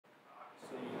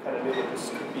of knew that this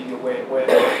could be the way it went?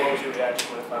 What was your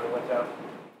reaction when it finally went down?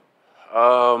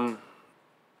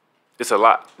 It's a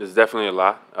lot. It's definitely a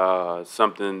lot. It's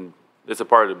a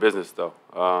part of the business, though.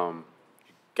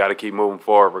 Got to keep moving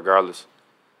forward regardless.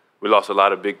 We lost a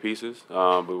lot of big pieces,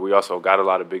 but we also got a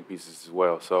lot of big pieces as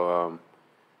well. So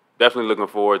definitely looking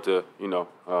forward to,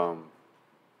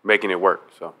 making it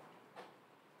work. So.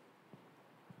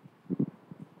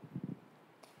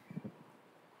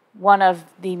 One of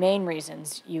the main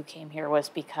reasons you came here was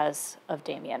because of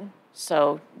Damian.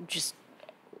 So just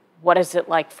what is it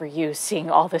like for you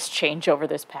seeing all this change over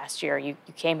this past year? You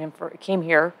came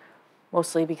here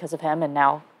mostly because of him, and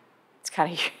now it's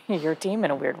kind of your team in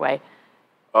a weird way.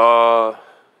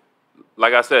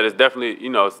 Like I said, it's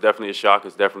definitely a shock.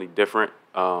 It's definitely different,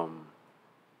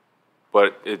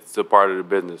 but it's a part of the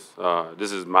business.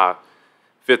 This is my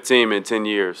 5th team in 10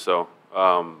 years, so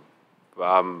I'm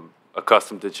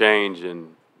accustomed to change,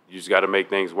 and you just got to make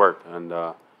things work. And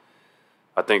I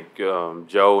think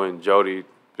Joe and Jody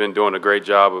been doing a great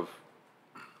job of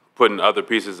putting other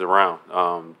pieces around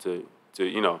to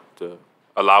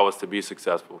allow us to be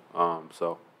successful.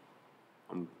 So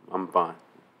I'm fine.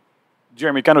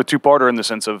 Jerami, kind of a two-parter in the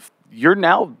sense of you're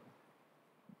now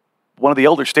one of the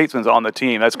elder statesmen on the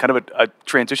team. That's kind of a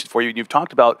transition for you. You've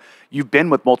talked about you've been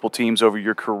with multiple teams over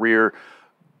your career,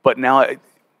 but now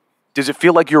does it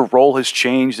feel like your role has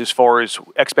changed as far as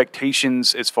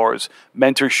expectations, as far as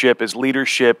mentorship, as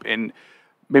leadership, and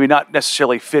maybe not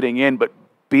necessarily fitting in, but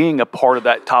being a part of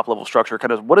that top-level structure?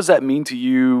 Kind of what does that mean to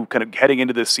you kind of heading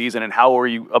into this season, and how are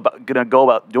you going to go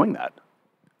about doing that?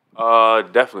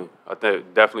 Definitely. I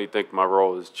definitely think my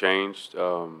role has changed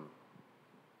from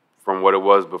what it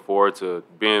was before to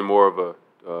being more of a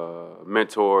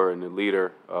mentor and a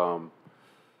leader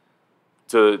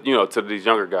to these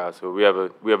younger guys. So we have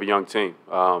a young team.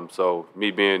 So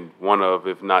me being one of,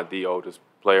 if not the oldest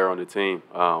player on the team,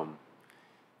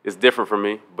 it's different for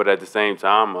me. But at the same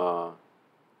time,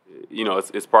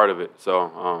 it's part of it.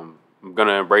 So I'm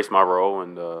gonna embrace my role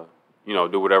and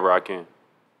do whatever I can.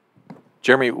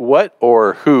 Jerami, what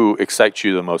or who excites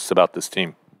you the most about this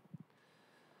team?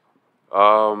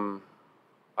 I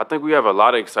think we have a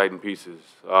lot of exciting pieces.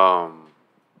 I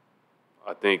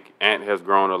think Ant has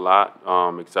grown a lot.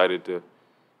 Excited to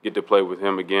get to play with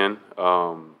him again.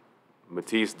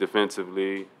 Matisse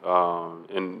defensively,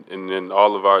 and then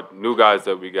all of our new guys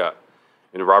that we got,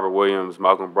 and Robert Williams,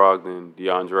 Malcolm Brogdon,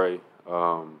 DeAndre.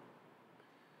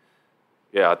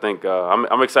 I think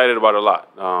I'm excited about a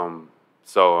lot.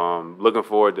 So looking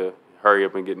forward to hurry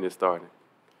up and getting this started.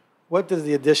 What does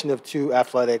the addition of 2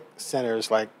 athletic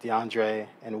centers like DeAndre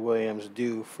and Williams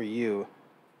do for you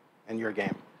and your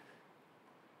game?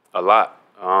 A lot.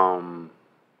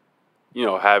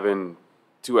 Having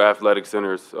 2 athletic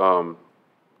centers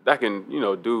that can,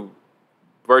 do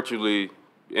virtually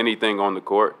anything on the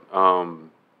court.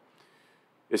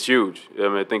 It's huge.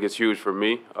 I think it's huge for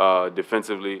me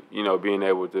defensively. Being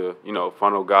able to,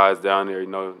 funnel guys down there.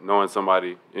 Knowing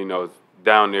somebody, is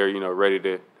down there, ready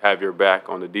to have your back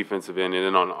on the defensive end, and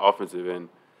then on the offensive end,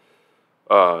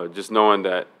 just knowing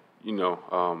that,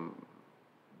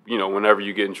 whenever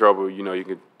you get in trouble, you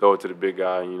can throw it to the big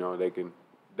guy. They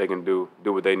can do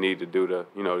what they need to do to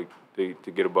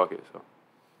get a bucket. So.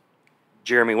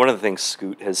 Jerami, one of the things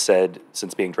Scoot has said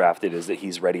since being drafted is that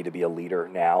he's ready to be a leader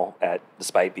now,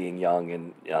 despite being young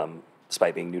and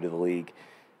despite being new to the league.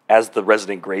 As the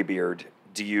resident graybeard,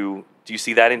 do you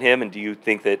see that in him, and do you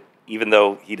think that even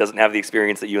though he doesn't have the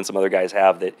experience that you and some other guys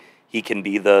have, that he can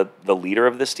be the leader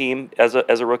of this team as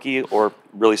a rookie or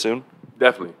really soon?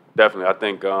 Definitely. I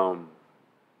think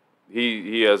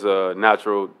he has a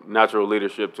natural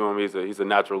leadership to him. He's a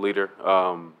natural leader.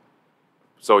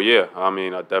 So yeah, I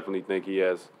definitely think he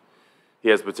has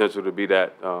potential to be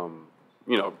that,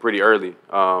 pretty early.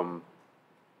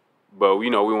 But we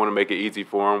want to make it easy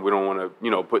for him. We don't want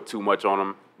to, put too much on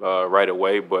him right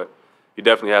away. But he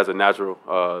definitely has a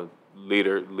natural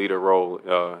leader role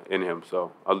in him.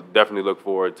 So I definitely look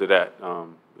forward to that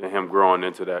and him growing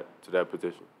into that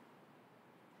position.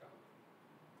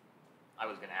 I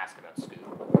was going to ask about Scoot.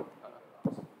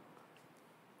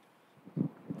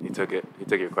 He took it. He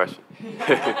took your question.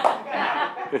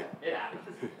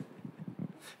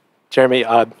 Jerami,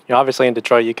 obviously in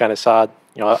Detroit, you kind of saw,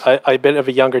 a bit of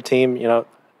a younger team.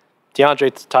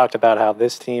 DeAndre talked about how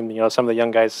this team, some of the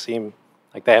young guys seem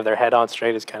like they have their head on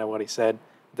straight, is kind of what he said.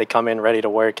 They come in ready to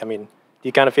work. Do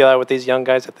you kind of feel that with these young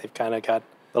guys, that they've kind of got a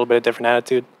little bit of different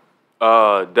attitude?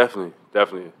 Definitely.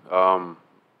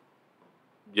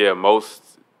 Most,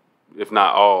 if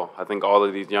not all, I think all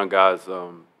of these young guys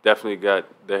definitely got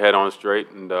their head on straight,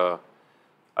 and I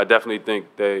definitely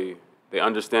think they they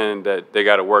understand that they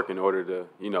got to work in order to,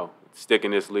 stick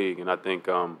in this league. And I think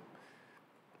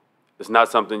it's not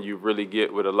something you really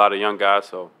get with a lot of young guys.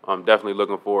 So I'm definitely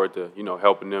looking forward to,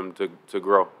 helping them to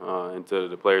grow into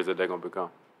the players that they're going to become.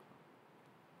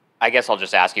 I guess I'll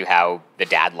just ask you how the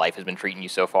dad life has been treating you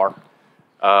so far.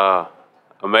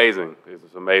 Amazing.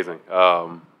 It's amazing.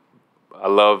 I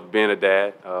love being a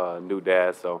dad, new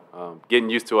dad. So getting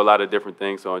used to a lot of different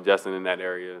things. So adjusting in that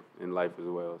area in life as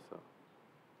well. So.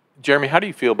 Jerami, how do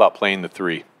you feel about playing the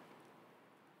 3?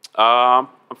 I'm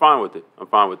fine with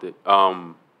it.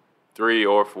 3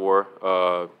 or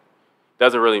 4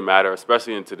 doesn't really matter,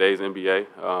 especially in today's NBA.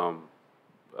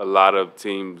 A lot of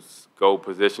teams go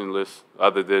positionless,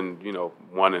 other than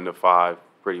 1 and 5,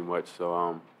 pretty much.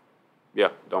 So yeah,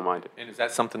 don't mind it. And is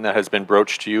that something that has been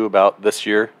broached to you about this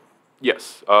year?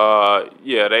 Yes.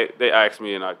 Yeah, they asked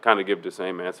me, and I kind of give the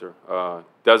same answer.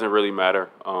 Doesn't really matter.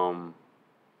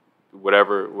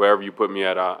 Wherever you put me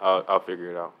at, I'll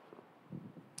figure it out.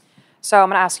 So I'm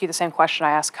going to ask you the same question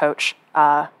I asked Coach.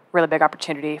 Really big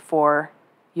opportunity for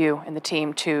you and the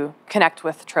team to connect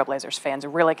with Trailblazers fans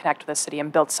and really connect with the city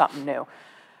and build something new.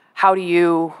 How do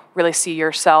you really see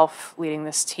yourself leading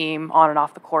this team on and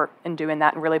off the court and doing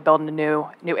that and really building a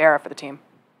new era for the team?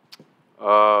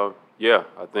 Yeah,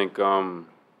 I think for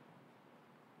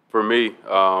me,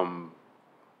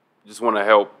 just want to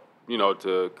help,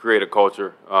 to create a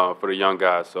culture for the young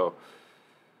guys so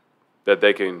that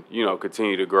they can,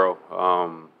 continue to grow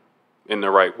in the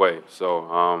right way.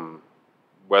 So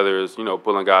whether it's,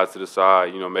 pulling guys to the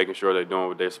side, making sure they're doing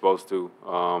what they're supposed to,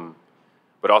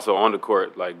 but also on the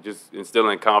court, like just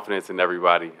instilling confidence in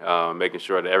everybody, making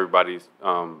sure that everybody's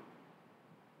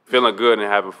feeling good and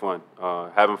having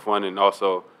fun and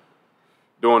also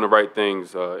doing the right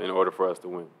things in order for us to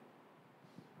win.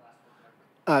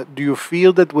 Do you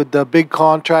feel that with the big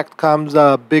contract comes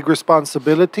a big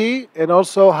responsibility? And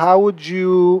also, how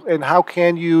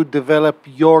can you develop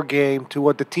your game to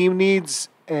what the team needs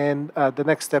and the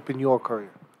next step in your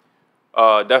career?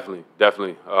 Definitely.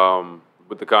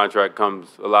 With the contract comes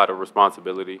a lot of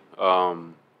responsibility.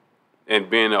 And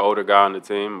being the older guy on the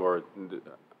team, or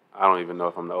I don't even know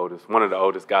if I'm the oldest, one of the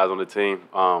oldest guys on the team,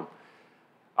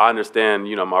 I understand,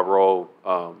 my role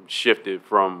shifted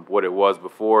from what it was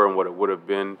before and what it would have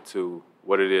been to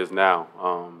what it is now.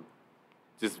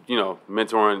 Just,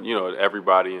 mentoring,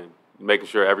 everybody and making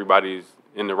sure everybody's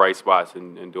in the right spots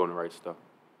and doing the right stuff.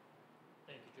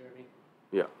 Thank you, Jeremy.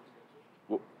 Yeah.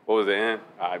 What was the end?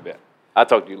 I bet. I'll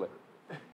talk to you later.